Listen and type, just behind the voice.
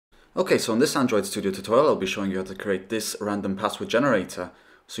Okay, so in this Android Studio tutorial, I'll be showing you how to create this random password generator.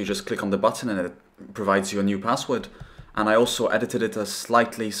 So you just click on the button and it provides you a new password. And I also edited it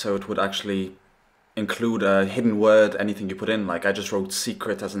slightly so it would actually include a hidden word, anything you put in. Like I just wrote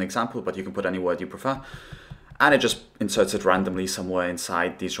secret as an example, but you can put any word you prefer. And it just inserts it randomly somewhere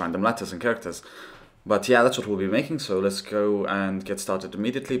inside these random letters and characters. But yeah, that's what we'll be making. So let's go and get started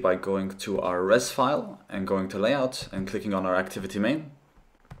immediately by going to our res file and going to layout and clicking on our activity main.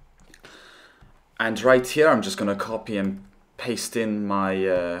 And right here, I'm just going to copy and paste in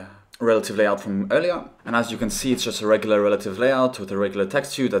my relative layout from earlier. And as you can see, it's just a regular relative layout with a regular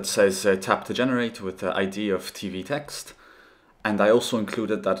text view that says tap to generate with the ID of TV text. And I also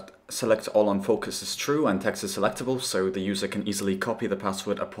included that select all on focus is true and text is selectable, so the user can easily copy the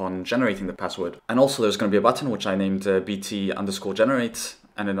password upon generating the password. And also there's going to be a button which I named BT_generate,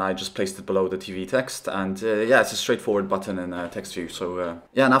 and then I just placed it below the TV text. And yeah, it's a straightforward button in text view. So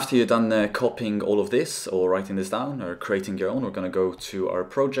yeah, and after you're done copying all of this or writing this down or creating your own, we're going to go to our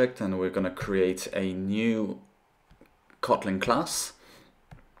project and we're going to create a new Kotlin class.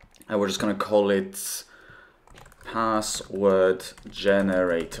 And we're just going to call it password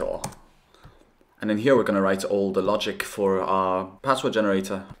generator. And in here we're going to write all the logic for our password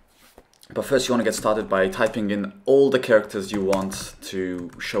generator. But first you want to get started by typing in all the characters you want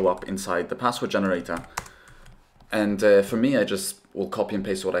to show up inside the password generator. And for me, I just will copy and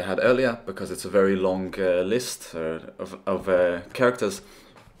paste what I had earlier because it's a very long list of characters.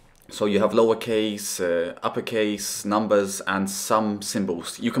 So you have lowercase, uppercase, numbers, and some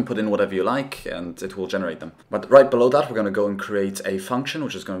symbols. You can put in whatever you like and it will generate them. But right below that, we're going to go and create a function,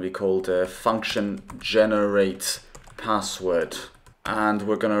 which is going to be called function generate password. And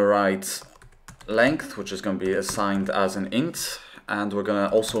we're going to write length, which is going to be assigned as an int. And we're going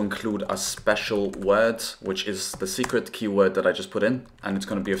to also include a special word, which is the secret keyword that I just put in. And it's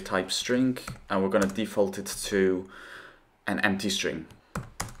going to be of type string. And we're going to default it to an empty string.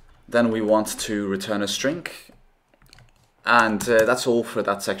 Then we want to return a string, and that's all for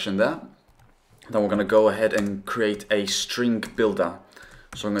that section there. Then we're going to go ahead and create a string builder.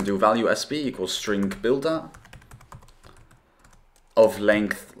 So I'm going to do value sb equals string builder of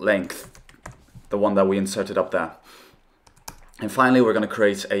length, the one that we inserted up there. And finally, we're going to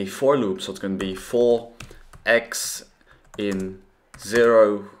create a for loop. So it's going to be for x in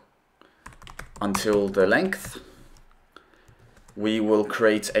 0 until the length. We will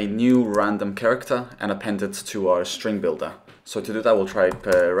create a new random character and append it to our string builder. So to do that, we'll type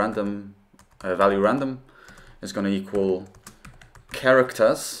value random is going to equal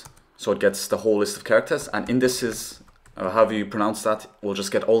characters. So it gets the whole list of characters. And indices, however you pronounce that, we'll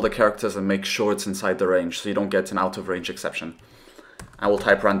just get all the characters and make sure it's inside the range so you don't get an out of range exception. And we'll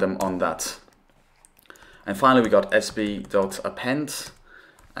type random on that. And finally, we got sb.append,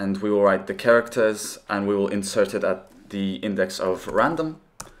 and we will write the characters and we will insert it at the index of random.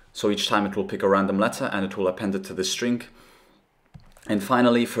 So each time it will pick a random letter and it will append it to the string. And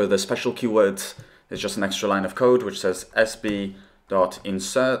finally, for the special keywords, there's just an extra line of code which says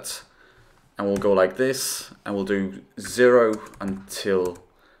sb.insert, and we'll go like this, and we'll do 0 until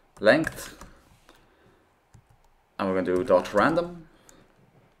length, and we're going to do .random,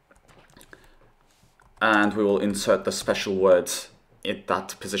 and we will insert the special word at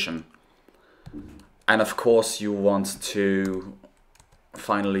that position. And of course, you want to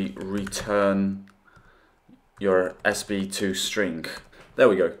finally return your SB to string. There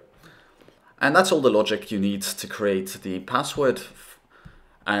we go. And that's all the logic you need to create the password.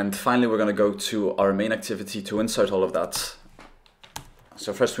 And finally, we're going to go to our main activity to insert all of that.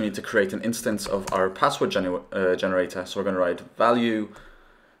 So first, we need to create an instance of our password generator. So we're going to write value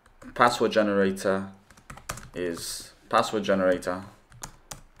password generator is password generator.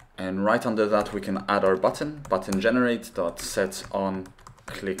 And right under that, we can add our button generate.set on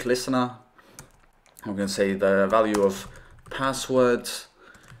click listener. I'm going to say the value of password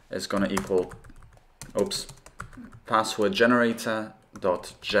is going to equal, password generator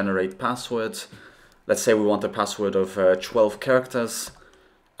dot generate password. Let's say we want a password of 12 characters,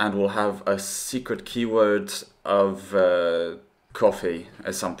 and we'll have a secret keyword of coffee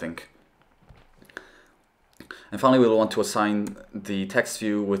or something. And finally, we'll want to assign the text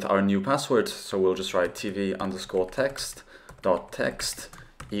view with our new password. So we'll just write tv_text.text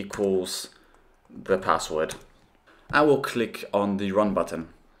equals the password. And we'll click on the run button.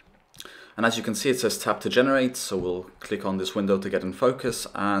 And as you can see, it says tap to generate. So we'll click on this window to get in focus,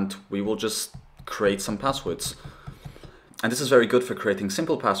 and we will just create some passwords. And this is very good for creating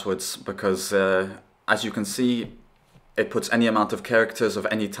simple passwords because as you can see, It puts any amount of characters of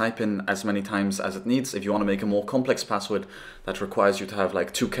any type in as many times as it needs. If you want to make a more complex password that requires you to have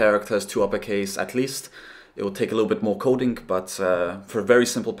like 2 characters, 2 uppercase at least, it will take a little bit more coding, but for very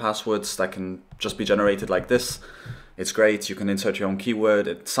simple passwords that can just be generated like this, it's great. You can insert your own keyword.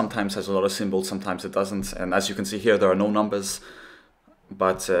 It sometimes has a lot of symbols, sometimes it doesn't. And as you can see here, there are no numbers.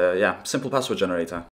 But yeah, simple password generator.